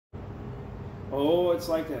Oh, it's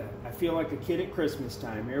like I feel like a kid at Christmas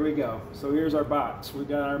time. Here we go. So here's our box. We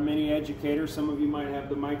got our mini Educator. Some of you might have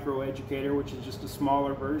the micro Educator, which is just a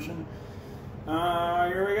smaller version.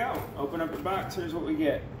 Here we go. Open up the box. Here's what we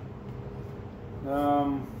get.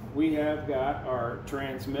 We have got our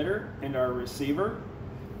transmitter and our receiver,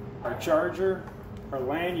 our charger, our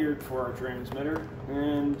lanyard for our transmitter,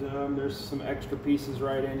 and there's some extra pieces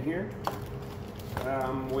right in here,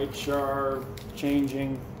 which are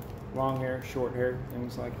changing long hair, short hair,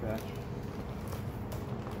 things like that.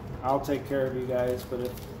 I'll take care of you guys,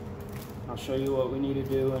 but I'll show you what we need to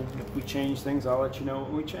do, and if we change things, I'll let you know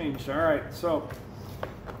what we changed. All right, so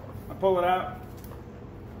I pull it out,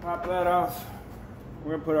 pop that off.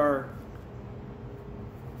 We're gonna put our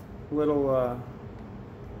little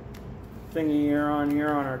thingy here on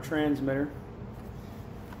our transmitter.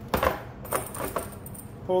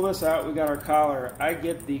 Pull this out. We got our collar. I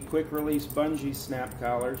get the quick release bungee snap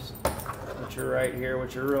collars, which are right here,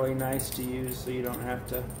 which are really nice to use, so you don't have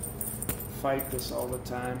to fight this all the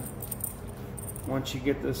time. Once you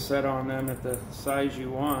get this set on them at the size you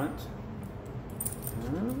want,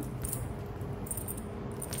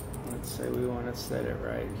 let's say we want to set it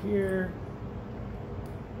right here.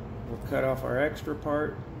 We'll cut off our extra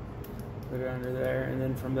part, put it under there, and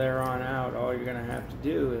then from there on out, all you're going to have to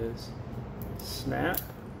do is snap,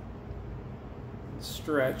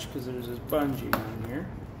 stretch, because there's this bungee on here.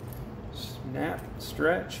 Snap,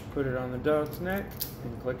 stretch, put it on the dog's neck,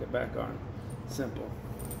 and click it back on. Simple.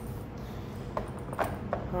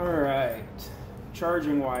 Alright,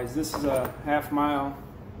 charging wise, this is a half-mile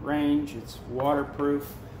range. It's waterproof.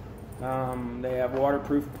 They have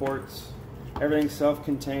waterproof ports. Everything's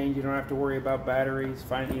self-contained. You don't have to worry about batteries,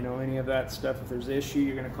 any of that stuff. If there's an issue,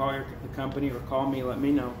 you're going to call the company or call me, let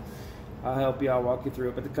me know. I'll help you, I'll walk you through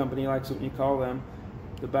it, but the company likes it when you call them.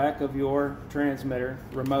 The back of your transmitter,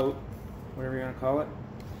 remote, whatever you want to call it,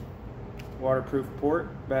 waterproof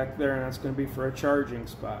port back there, and that's going to be for a charging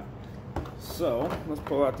spot. So let's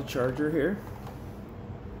pull out the charger here.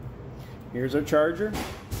 Here's our charger,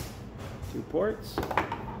 2 ports,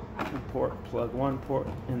 plug 1 port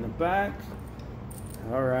in the back.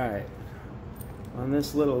 All right, on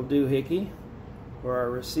this little doohickey for our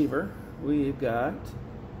receiver, we've got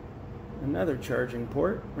another charging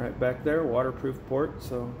port right back there, waterproof port,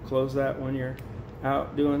 so close that when you're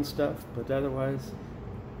out doing stuff, but otherwise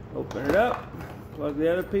open it up, plug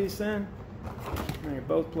the other piece in, and you're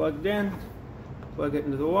both plugged in, plug it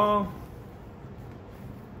into the wall,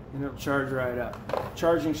 and it'll charge right up.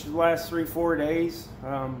 Charging should last 3-4 days.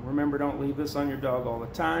 Remember, don't leave this on your dog all the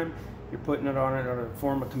time. You're putting it on a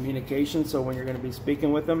form of communication, so when you're going to be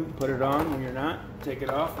speaking with him, put it on. When you're not, take it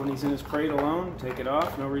off. When he's in his crate alone, take it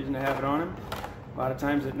off. No reason to have it on him. A lot of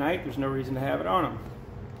times at night, there's no reason to have it on him.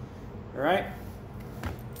 All right?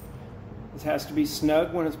 This has to be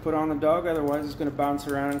snug when it's put on the dog, otherwise it's going to bounce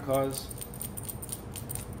around and cause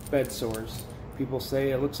bed sores. People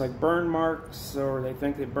say it looks like burn marks, or they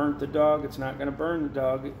think they burnt the dog. It's not going to burn the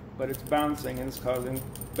dog, but it's bouncing and it's causing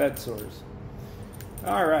bed sores.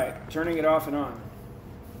 All right, turning it off and on.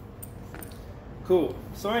 Cool.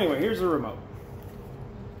 So anyway, here's the remote.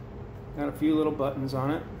 Got a few little buttons on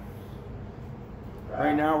it.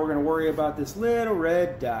 Right now we're going to worry about this little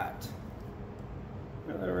red dot.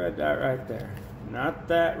 A little red dot right there. Not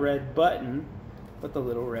that red button, but the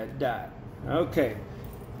little red dot. Okay.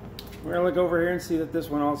 We're going to look over here and see that this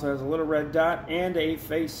one also has a little red dot and a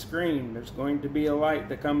face screen. There's going to be a light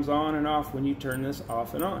that comes on and off when you turn this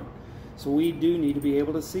off and on. So we do need to be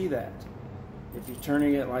able to see that. If you're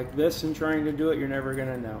turning it like this and trying to do it, you're never going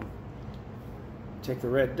to know. Take the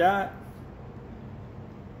red dot,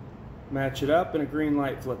 match it up, and a green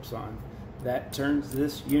light flips on. That turns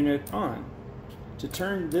this unit on. To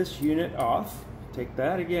turn this unit off, take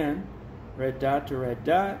that again, red dot to red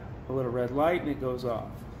dot, a little red light, and it goes off.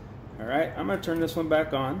 Alright, I'm going to turn this one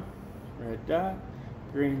back on. Red dot,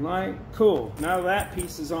 green light, cool. Now that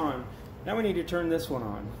piece is on. Now we need to turn this one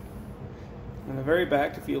on. On the very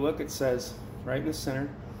back, if you look, it says, right in the center,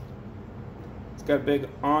 it's got a big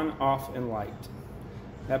on, off, and light.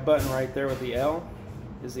 That button right there with the L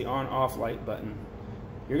is the on, off light button.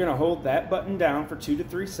 You're going to hold that button down for 2 to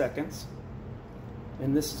 3 seconds,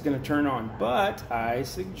 and this is going to turn on. But I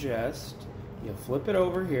suggest you flip it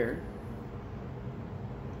over here,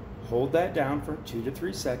 hold that down for 2 to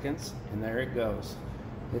 3 seconds, and there it goes.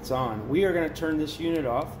 It's on. We are going to turn this unit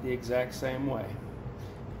off the exact same way.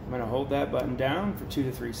 I'm going to hold that button down for 2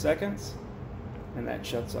 to 3 seconds, and that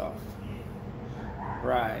shuts off.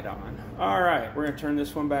 Right on. All right, we're going to turn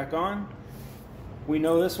this one back on. We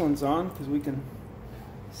know this one's on because we can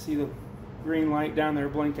see the green light down there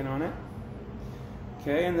blinking on it.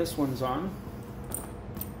 Okay, and this one's on.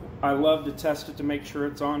 I love to test it to make sure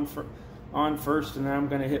it's on first, and then I'm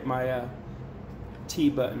going to hit my T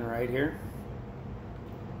button right here,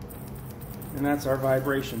 and that's our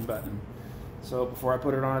vibration button. So before I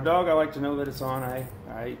put it on a dog, I like to know that it's on.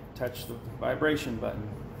 I touch the vibration button.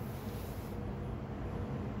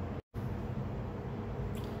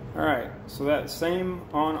 Alright, so that same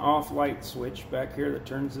on-off light switch back here that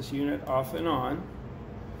turns this unit off and on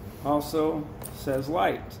also says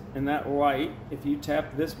light. And that light, if you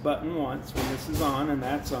tap this button once, when this is on and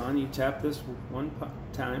that's on, you tap this one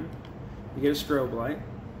time, you get a strobe light.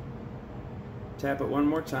 Tap it one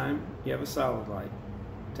more time, you have a solid light.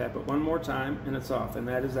 Tap it one more time and it's off, and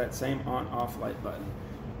that is that same on-off light button.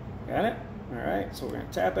 Got it? Alright, so we're going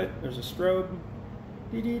to tap it, there's a strobe.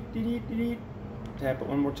 Tap it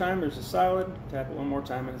one more time, there's a solid. Tap it one more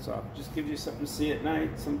time and it's off. Just gives you something to see at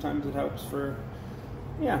night. Sometimes it helps for,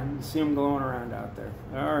 yeah, you see them glowing around out there.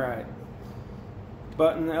 Alright.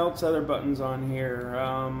 Other buttons on here.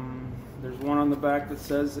 There's one on the back that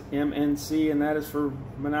says MNC, and that is for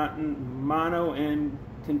mono and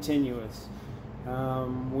continuous.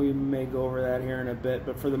 We may go over that here in a bit,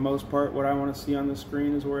 but for the most part, what I want to see on the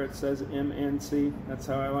screen is where it says MNC. That's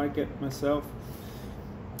how I like it myself.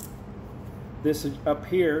 This up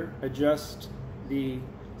here adjusts the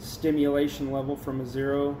stimulation level from a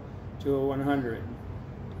 0 to a 100.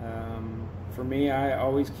 For me, I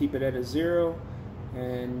always keep it at a 0,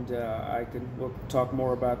 and we'll talk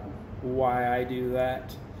more about why I do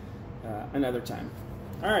that another time.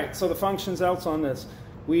 Alright, so the functions else on this.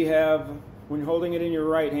 We have, when holding it in your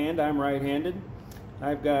right hand, I'm right-handed.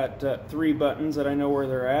 I've got 3 buttons that I know where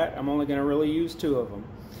they're at. I'm only going to really use 2 of them.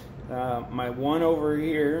 My one over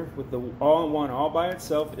here with the all by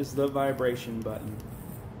itself is the vibration button.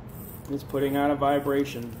 It's putting out a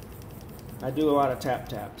vibration. I do a lot of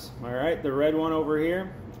taps. Alright, the red one over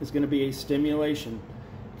here is going to be a stimulation.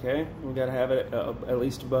 Okay, we've got to have it at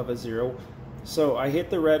least above a 0. So I hit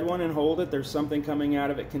the red one and hold it. There's something coming out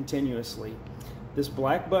of it continuously. This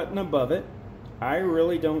black button above it, I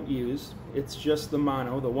really don't use. It's just the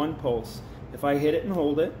mono, the one pulse. If I hit it and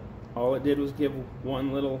hold it, all it did was give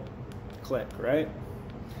one little click, right?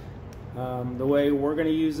 The way we're going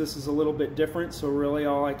to use this is a little bit different, so really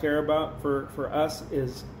all I care about for us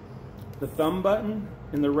is the thumb button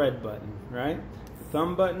and the red button, right? The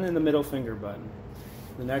thumb button and the middle finger button.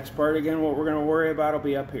 The next part, again, what we're going to worry about will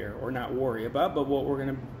be up here, or not worry about, but what we're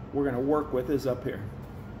going to work with is up here.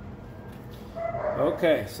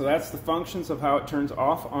 Okay, so that's the functions of how it turns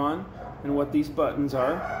off, on, and what these buttons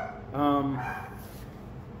are.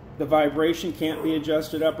 The vibration can't be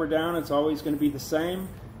adjusted up or down. It's always going to be the same.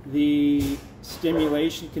 The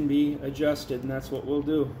stimulation can be adjusted, and that's what we'll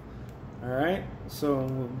do. Alright, so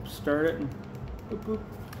we'll start it. And boop, boop.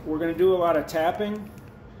 We're going to do a lot of tapping,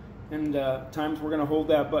 and times we're going to hold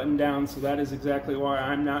that button down, so that is exactly why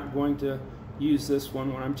I'm not going to use this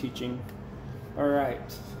one when I'm teaching.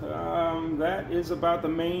 Alright, that is about the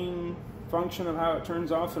main function of how it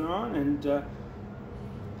turns off and on, and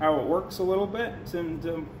how it works a little bit,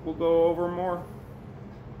 and we'll go over more.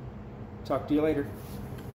 Talk to you later.